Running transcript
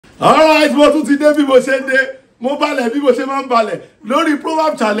Alright, mo tún ti dé bí mo ṣe ń dé. Mo balẹ̀ bí mo ṣe máa ń balẹ̀. Lórí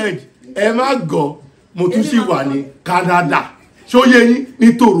Proverbs challenge, ẹ má gọ̀. Mo tún ṣì wà ní Canada. Ṣó yé yín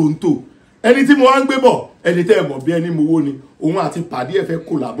ní Toronto. Ẹni tí mo wá ń gbé bọ̀, ẹni tẹ́ ẹ mọ̀ bí ẹni mo wó ni. Òun àti pàdé ẹ fẹ́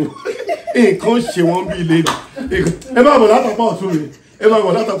collabo. Nǹkan ṣe wọ́n bí ilé ni. Ẹ má bọ̀ látàpá ọ̀tún mi. Ẹ má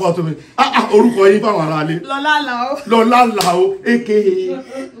bọ̀ látàpá ọ̀tún mi. Orúkọ yín fáwọn ará ilé. Lola Alao. Lola Alao, aka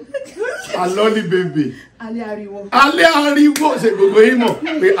Aloli baby. Alẹ́ ariwo. Alẹ́ ariwo ṣe gbogbo yín mọ̀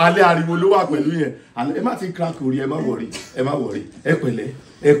pé alẹ́ ariwo ló wà pẹ̀lú yẹn. Ẹ má ti crack orí, ẹ má worry. Ẹ má worry. Ẹ pẹ̀lẹ́,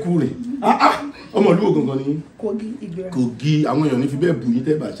 ẹ kú rè. Ọmọ ìlú wo gangan ni? Kogi Ìgbéra. Kogi, àwọn èèyàn ní fi bẹ́ẹ̀ bù yín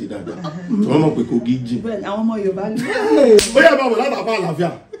tẹ́ bá ṣe dáadáa. Tí wọ́n mọ̀ pé Kogi jìn. Bẹ́ẹ̀ni, àwọn ọmọ Yorùbá ni. Ó yẹ bá wọ̀ látàpá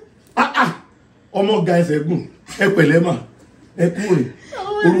àlàáfíà. Ọmọ ga ẹsẹ̀ gùn, ẹ pẹ̀lẹ́ mà, ẹ kú rè.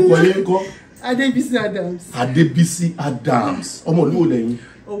 Orúkọ yín ńkọ́? Adebisi Adams. Adebisi Adams. Ọmọ ìlú wo lẹ́yìn?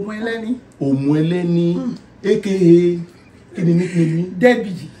 Òmù ẹlẹ́ni. Òmù ẹlẹ́ni, aka kí ni nickname?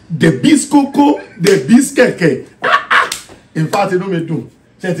 Debbie. Debis kókó, Debis kẹ̀kẹ́. In fact, inú mi dùn.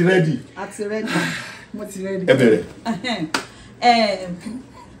 Ṣé ti ready? A ti ready. Mo ti ready. Ẹ bẹ̀rẹ̀.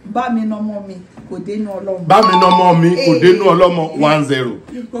 Bá mi nọmọ mi kò dénú ọlọ́mọ. Bá mi nọmọ mi kò dénú ọlọ́mọ 1-0.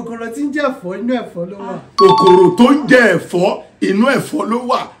 Kòkòrò tí ń jẹ ẹ̀fọ́ inú ẹ̀fọ́ ló wà. Kòkòrò tó ń jẹ ẹ̀fọ́ inú ẹ̀fọ́ ló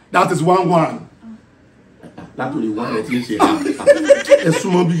wà. That is 1-1. Látòrí wọ́n rẹ̀ tí ń ṣe ẹ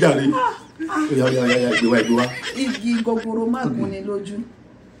súnmọ́ bí jàre. Ìgbé wa. Igi gogoro má gún ni lójú.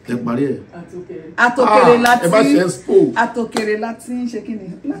 Ẹ parí ẹ̀. Àtòkèrè láti. Ẹ bá ṣe expo. Àtòkèrè láti ń ṣe kí ni?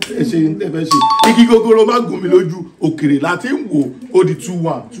 Ẹ ṣe ní tẹ́fẹ́ ṣe. Igi gogoro má gún mi lójú. Òkèrè láti ń wò ó di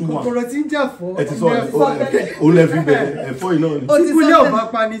 2-1. Kòkòrò tí ń jẹ ẹ̀fọ́. Ẹ ti sọ ó lẹ fi bẹ̀rẹ̀ ẹ̀fọ́ iná ni. Tí kúlé ò bá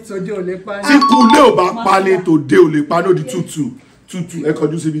pa ní tòde ò lè pa ní. Tí kúlé ò bá pa ní tòde ò lè pa ní ó di 2-2. Ẹ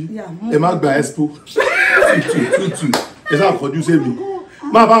kọjú síbi. Ẹ má gba expo. 2-2. Ẹ sáà kọjú sí mi.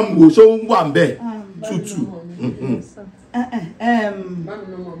 Má bá mu òṣó ń wà ń bẹ̀. 2-2. Ẹ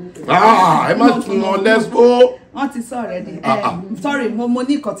má tún wọn lẹ́sbó. Wọ́n ti sọ already. Sorry, mo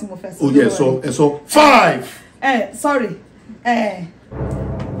ní nǹkan tí mo fẹ́ sọ. Ó yẹ ẹ sọ 5. Sorry.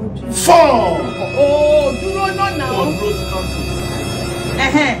 4. Oh, dúró náà. Ó dúró sí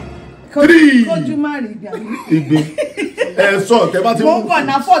 3. Kójú má rí Ìgbín. Ẹ sọ tẹ bá ti mú.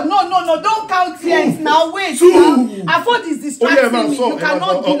 Afford. No, don't count here. Now wait. 2. Afford is distracting me. You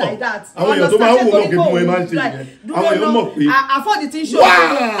cannot be like that. Àwọn èèyàn tó máa ń wò wọ́n kì í mú ẹ máa ń ṣe ìyẹn. Àwọn èèyàn mọ̀ pé. Afford ti ń ṣojú.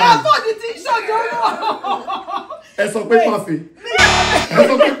 Afford ti ń ṣojú. Ẹ sọ pé pàfẹ́.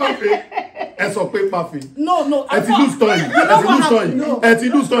 Ẹ sọ pé pàfẹ́. No. Ẹ ti lose time.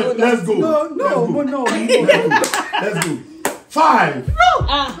 Let's go. No. Let's go. 5.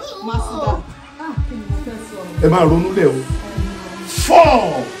 Masida. Ẹ máa ronú lẹ̀ o.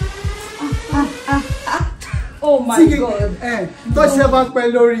 4. Oh my God. Tó ṣe bá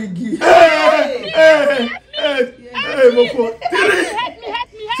pẹ́ lórí igi. Mo kọ 3.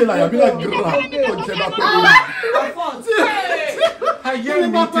 Ṣé làyà bí láti gbéra kò ṣe bá pẹ́ lórí igi? Ayé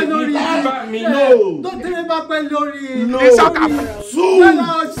mi tèmi bá mi. No. Tó tẹ́lẹ̀ bá pẹ́ lórí. No. 2.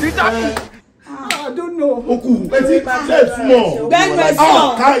 I don't know. Oku, eti let's small. Ben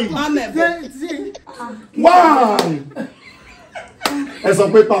Weston. Kai. 1. Ẹ sọ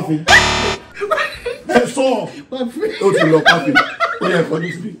pé pàfẹ́. Ẹ sọ. Ó ti lọ pàfẹ́. Ó yẹ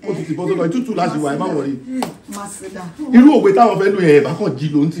kọjú síbi. Ó ti bọ́ sọ́dọ̀ ìtútù láti wà ẹ má wọrí. Masida. Irú òwe táwọn fẹ́ lò yẹn bá kàn jí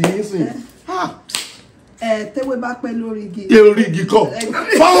ló ń ti yín sìn. Tẹ́wé bá pẹ́ lórí igi. Lórí igi kọ́.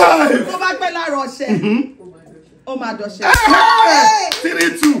 5. Tó bá pẹ́ lára ọṣẹ. Ó máa dọṣẹ.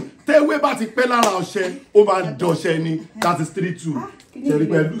 3-2. Tẹ́wé bá ti pẹ́ lára ọṣẹ, ó máa dọṣẹ ni. That is 3-2. Ṣẹ̀rí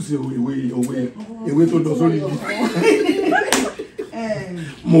pé lùsì ewé tó dọ̀ sórí igi.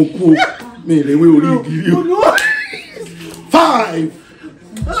 Mo kú mi ìléwé orí igi rí o. 5.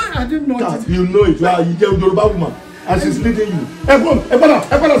 I didn't know that. You know it. You jẹ́ Yoruba woman and she's leading you. Ẹ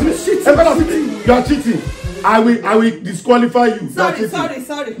gbọ́dọ̀ sí. You are cheating. I will disqualify you. Sorry.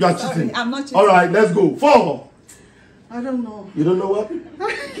 You are cheating. I'm not cheating. All right, let's go. 4. I don't know. You don't know what?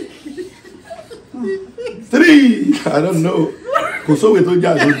 3. I don't know. Kò sówe tó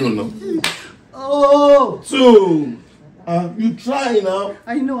jà ló dùn náà. Oh. 2. You try now.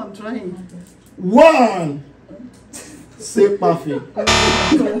 I know I'm trying. 1. Say perfect.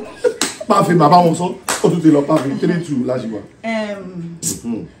 Perfect, bàbá wọn sọ. Ó tún ti lọ perfect. 3-2 láti wà.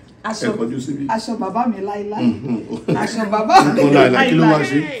 Aṣọ bàbá mi láíláí. Aṣọ bàbá mi láíláí. Kí ló máa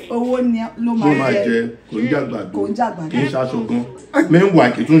ṣe? Owó ni ló máa jẹ. Kò ń jàgbàdo. Kì í ṣaṣọ gan. Mẹ́wàá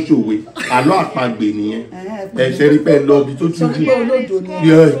kì í tún ṣòwe. Àlọ́ àpagbè nìyẹn. Ẹ̀ṣẹ̀ rí pẹ́ lọ bí tó tún jù. Yẹ́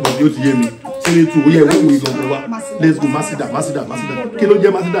ìpò tí ó ti yé mi. 3-2 ó yẹ ìwé ìwé gangan wá. Let's go Masida. Kí ló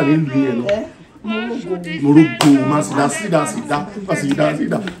jẹ́ Masida nílùú yẹn lọ? Morogo, Masida, Sida.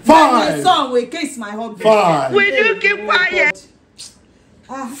 5. My song will case my hobby. 5. Will you keep quiet?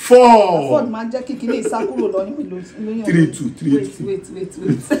 4 máa jẹ́ kí kíní ìsákúrò lọ́yún 3-2 wait 3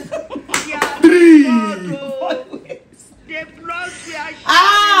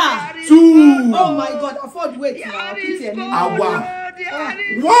 2 oh my god afford wait now kiti emi àwa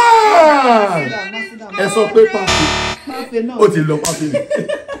 1 ẹ sọ pé Pafe ó ti lọ Pafe ni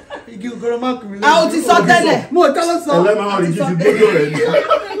igi ogoro má kù mí a ó ti sọ tẹ́lẹ̀ mo tẹ́ lọ sọ ẹlẹ́mọ̀ rí igi ti gbójú rẹ̀ ní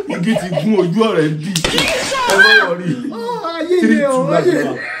igi ti gún ojú ọ̀rẹ́ bí ẹlẹ́mọ̀ rí 3-2 láti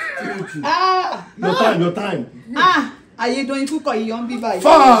wà 3-2 your time ayédọ́yìn púpọ̀ yìí yọ́n bí báyìí 5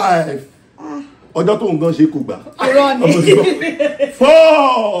 ọjọ́ tó ń gan ṣe kò gbà 4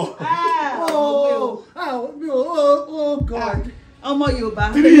 oh god ọmọ Yorùbá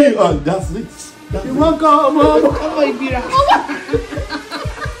 3 that's it ìwọ́n kọ́ ọmọ ìbíra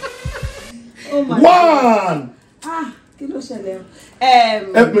oh my 1 kí ló ṣẹlẹ̀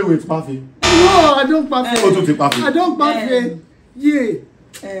help me with Pafe no I don't Pafe ó tún ti Pafe I don't Pafe yeah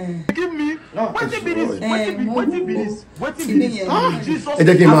give me wetin be this ẹ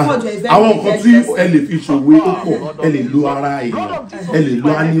jẹ́ kí n máa àwọn nǹkan tí ẹ lè fi ṣòwò tó pọ̀ ẹ lè lo ara èèyàn ẹ lè lo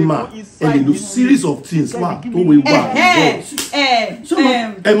animal ẹ lè lo series of things wà tó wé wà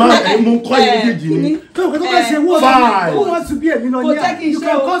ẹ máa ẹ mú kọ́ ilé méjì ni 5 who wants to be a millionaire you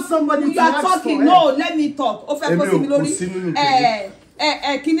can call somebody you are talking no let me talk ó fẹ́ kó sí mi lórí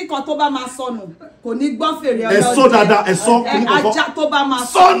kíní kan tó bá máa sọnù kò ní gbọ́ fèrè ọlọ́dẹ ẹ sọ dáadáa ẹ sọ kíní kan ajá tó bá máa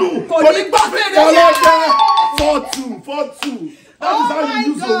sọnù kò ní gbọ́ fèrè ọlọ́dẹ 4-2 that is how you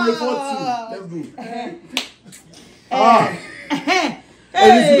use òwe 4-2 let's go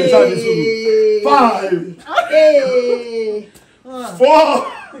ẹni tí lè ṣáà ní sùúrù 5 4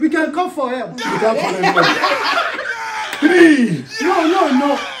 we can come for help 3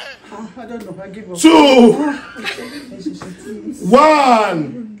 no I don't know I give up 2 1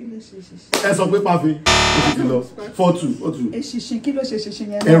 ẹ sọ pé Pafe ó ti lọ 4-2 eṣinṣin kí ló ṣe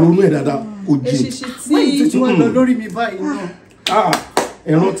ṣinṣin yẹn ẹ ronú ẹ dáadáa kò jìn eṣinṣin tí wọ́n lọ lórí mi báyìí náà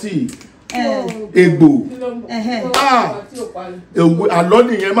ẹ rántí egbò àlọ́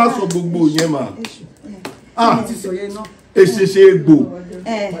nìyẹn má sọ gbogbo yẹn mà ti sọ yẹn náà eṣinṣin egbò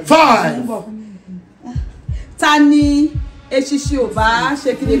 5 ta ni eṣinṣin ò bá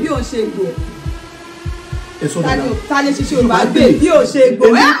ṣe kíni bí òun ṣe egbò ẹ sọ dáadáa ta ni eṣinṣin ò bá gbé bí òun ṣe egbò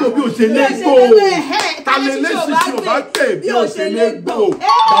elégbò bí òun ṣe légbò ta ni eléṣinṣin ò bá gbé bí òun ṣe légbò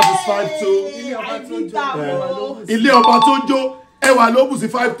that is 5-2 ilé ọba tó jó ẹwà ló bù sí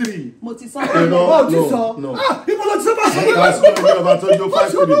 5-3 mo ti sọ ó ti sọ ibo ló ti sọ bá sọ ilé ọba tó jó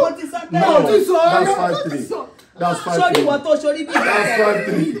 5-3 mo ti sọ that's 5-3 that's 5-3 sórí ìwọ tó sórí bí that's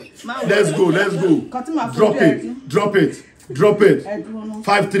 5-3 let's go drop it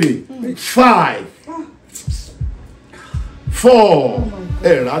 5-3 5 4 ẹ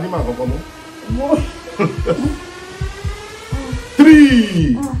rà á ní màá kọ́kọ́ mọ́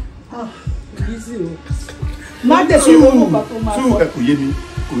 3 má tẹ̀sí owó kan tó máa 2 ẹ kò yé mi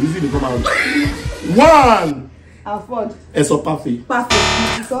kò ní sí ní kó máa rò 1 afford ẹ sọ Pafe Pafe mo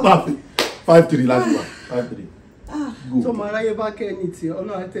ti sọ 5-3 láti wà 5-3 tó máa ráyè bá kẹ́ ẹni tí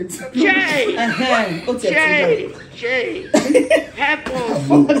ọlọ́run àtẹ̀tí ó tiẹ̀ ti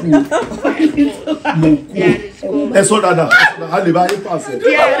mo kú ẹ sọ dáadáa a lè bá yín pàṣẹ ẹ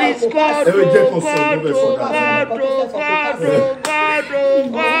wẹ jẹ kan sọ ló bẹ sọ dáadáa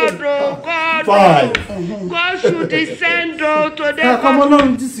 5 God should descend to the ọmọ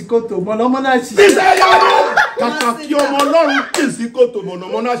ọlọ́run dì sí kòtò mọ̀nàmọ́ná ṣiṣẹ́. ṣiṣẹ́ ìyanu kàkà kí ọmọ ọlọ́run dì sí kòtò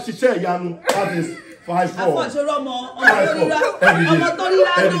mọ̀nàmọ́ná ṣiṣẹ́ ìyanu that is 5-4 àfọ̀ṣọ́rọ́ ọmọ tó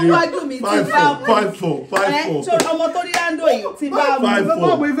ríra ló wájú mi ti bá ọmọ tó ríra ń dòyìn ti bá bàbá mo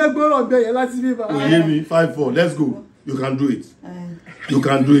fẹ́ gbọ́rọ̀ ọ̀gbẹ́ yẹn láti bí bá. òye mi 5-4 let's go you can do it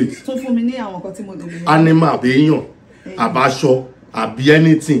tún fún mi ní àwọn nǹkan tí mo lè lò. animal àbẹ̀yàn àbáṣọ àbí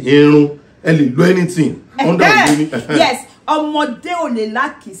anything irun ẹ lè lo anything under the yes ọmọdé ò lè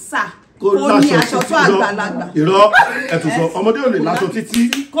lákìsà kó ní aṣọ tó àgbàlagbà. irọ́ ẹ tún sọ ọmọdé ò lè láṣọ títí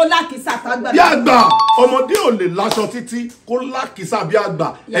kó lákìsà tó àgbàlagbà. bí àgbà ọmọdé ò lè láṣọ títí kó lákìsà bí àgbà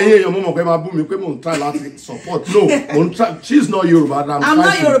ẹ̀yin èèyàn mo mọ̀ pé máa bú mi pé mò ń try láti support no mò ń try she is not Yoruba I'm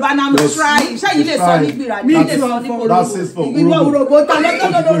not Yoruba and I'm trying ṣé yìí lè sọ ní gbìrà ní lè sọ ní kòròbó ìgbìmọ̀ òròbó ta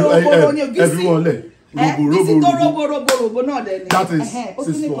lọ́dọ̀dọ̀dọ̀ ní ògbìsí everyone lẹ̀ bísí tó robo náà dẹ̀ ni that is ó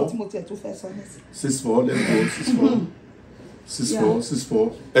tún ní kò tí mo tiẹ̀ tó fẹ́ sọ ní sí. 6-4 let's go 6-4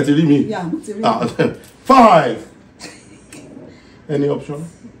 ẹ ti rí mi 5 any option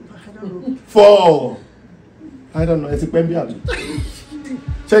 4 I don't know ẹ ti pẹ́ bí àdó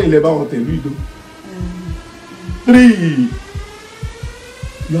ṣẹ́yìn lẹ bá wọn tẹ̀lú ìdó 3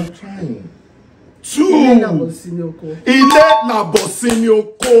 you are trying 2 ilé làbọ̀ sí ni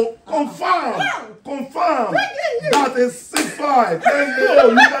oko confirm that is 6-4 6-5. Let's go.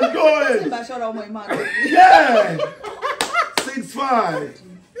 You can do it. Yeah. 6-5.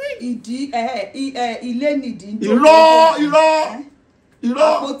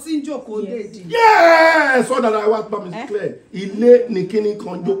 Àpótí ń jókòó dédì. Yes. So that I want to be clear. Ilé ni kíni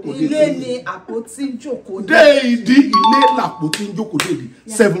kan jókòó dédì. Ilé ni àpótí ń jókòó dédì. Ilé làpótí ń jókòó dédì.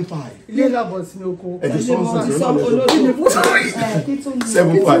 7-5. Ilé làbọ̀ sí oko. Ẹ ti sọ ọ́n sọ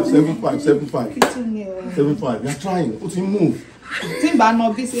 7-5. You are trying. Ó ti move. Tí n bá nà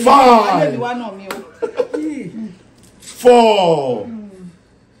bí sí. 5. 4.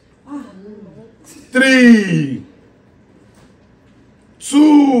 3.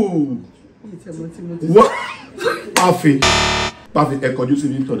 2. 1. Pafi, ẹ kọjú sí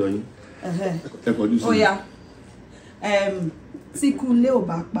mi tọ̀dọ̀ yín. Ẹ kọjú sí mi. Oya. Tí kulé ò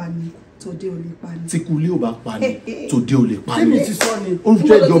bá pa ni, tòde ò lè pa ni. Tí kulé ò bá pa ni, tòde ò lè pa ni. Tèmi ti sọ ni. Ó ń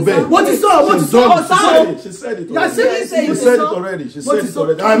jẹ́ ìjọ bẹ́ẹ̀. Mo ti sọ. She said it already. She said it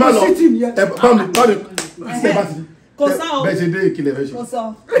already. I'm not. Bẹ́ẹ̀ ṣe dé ìkìlẹ̀ fẹ́ ṣe. Kò sọ.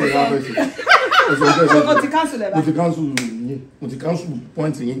 Mo Mo ti cancel ẹ̀ bá. Mo ti cancel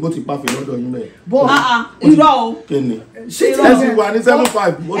point yín. Mo ti pàfẹ́ lọ́dọ̀ yín bẹ́ẹ̀. Irọ́ o. Kí ni? Ẹ sì wà ní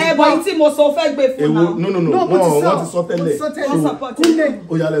 7-5. Ẹ̀bọ̀ yìí tí mo sọ fẹ́ gbé fún náà. No. Wọ́n ti sọ tẹ́lẹ̀.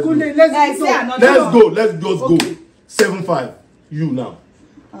 Kúnlé, let's just go. 7-5. You now.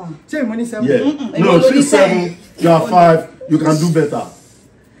 ṣé ìmọ̀ ní 7? Yeah. No, 6-7. You are 5. You can do better.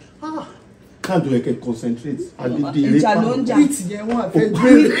 Can't do it. Concentrate. Ìjà ló ń jà.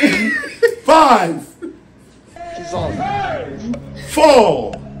 5.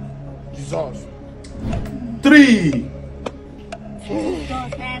 4. 3.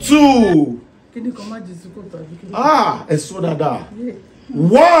 2. Kíni kan má jẹ́ sí kò tàbí kíni. Ẹ sọ dáadáa.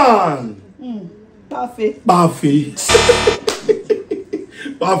 1. Pafe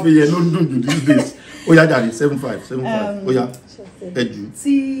yẹn ló ń dùn jù these days. Ó yá jàre 7-5. Ó yá ẹ jù.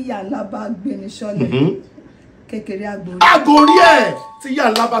 Tí yàrá bá gbé ní sọ́lẹ̀ kékeré agbórí. Agbórí ẹ̀ tí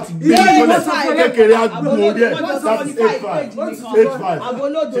yàrá bá ti gbé ní sọ́lẹ̀ kékeré agbórí ẹ̀. That is 8-5.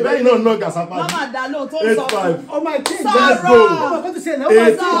 Ṣèbẹ́yìn náà ná gàsápá. 8-5. Oh my king. Let's go.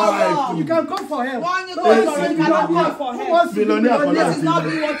 Let's go. You can come for help. Wọ́n ní kó ìtọ̀rọ̀ you cannot come for help. This is not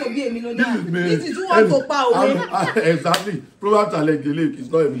being want to be a millionaire. This is who want to pa òwe. Exactly. Proverbs challenge is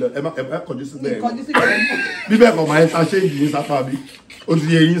not a millionaire. Ẹ kọjú sí bẹ́ẹ̀. Kọjú sí bẹ́ẹ̀. Bíbẹ̀ kọ̀ máa ń ta ṣé ìdí sápá bí. Ó ti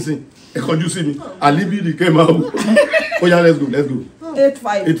yẹ yín sìn. Ẹ kọjú sí mi. Àlíbí ni kẹ́ máa wò. Ó yá let's go.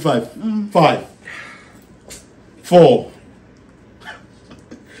 8-5. 5. 4.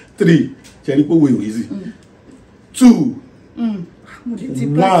 3. Ṣẹ̀rí pé wèé easy. 2.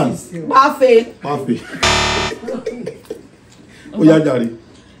 1. Pafe. Ó yá jàre.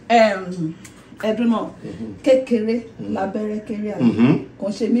 Ẹ̀dùn náà kékeré lábẹ́rẹ́ kéré àná kò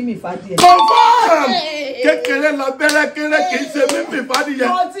ṣe mímì fàdíẹ̀. Confirm! Kékeré lábẹ́rẹ́ kéré kì í ṣe mímì fàdíẹ̀.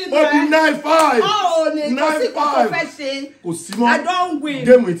 Ó di 9-5. Báwo ni kò sí kò tó fẹ́ ṣe? Kò sí mọ́. I don't win.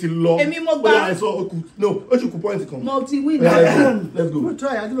 Géèmù ti lọ. Èmi mo gbà. Ó yà ẹ̀sọ́ okùn. No, ó ṣì kú pọ́ìntì kan. Mo ti win. Let's go. Mo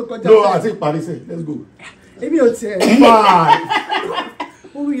try àti mo kọjá. No, àti ìparí sẹ̀. Let's go. Èmi ò tiẹ̀. 5.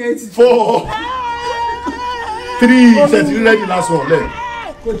 Orí yẹn ti. 4. 3. Ṣètì rẹ́dí lásán ọ̀lẹ́.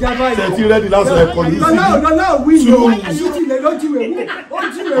 Kò já báyìí. Ṣètì rẹ́dí lásán ẹ̀kọ́ ní sí. Lọ́lá wí ni o. Ṣùtì lè lójúwèé wò.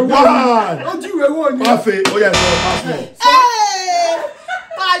 Ojúwèé wò ni. Pafe, ó yá ẹ̀sọ́ Pafe.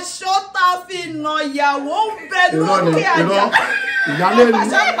 Aṣọ tá a fi nà ìyàwó ń bẹ lókè àjà. Ìyálé ni.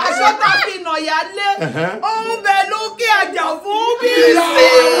 Aṣọ tá a fi nà ìyálé ó ń bẹ lókè àjà fún bíìsì.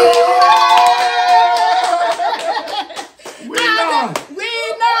 Winner.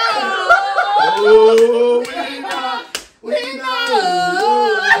 Oh,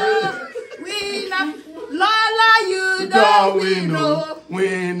 Lola, you don't win.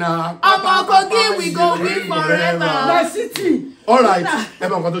 Winner. Ọmọ Kogi, we go win forever. My city. All right. Ẹ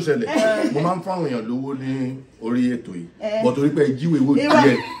bá nǹkan tó ṣẹlẹ̀. Mo máa ń fáwọn èèyàn lówó ní orí ètò yìí. Bọ̀ torí pé ìjíwèé wò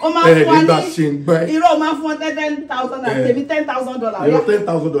díẹ̀. Nígbà ṣe ń gbẹ́. Irọ́ máa fún wọn $10,000 tèmi $10,000. Èrò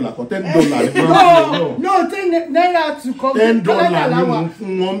 $10,000 kọ́ $10 No, $10 to come. $10 ni mo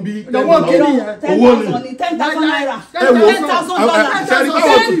fún wọn bí. Owó kiri yẹn. Owó ni. $10,000. Ẹ wo $10,000.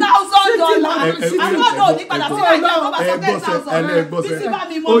 Àgbọ̀dọ̀ ní padà sí Nàìjíríà kó bá sọ $10,000. Bísí bá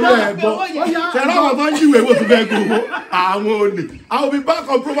mi mọ̀ náà pé owó yẹn. Ṣẹ̀rọ àwọn tó ń jíwèé wò tún fẹ́ gbowó. Àwọn olè. I will be back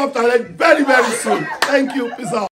on Proverbs Challenge very soon. Thank you. Peace out.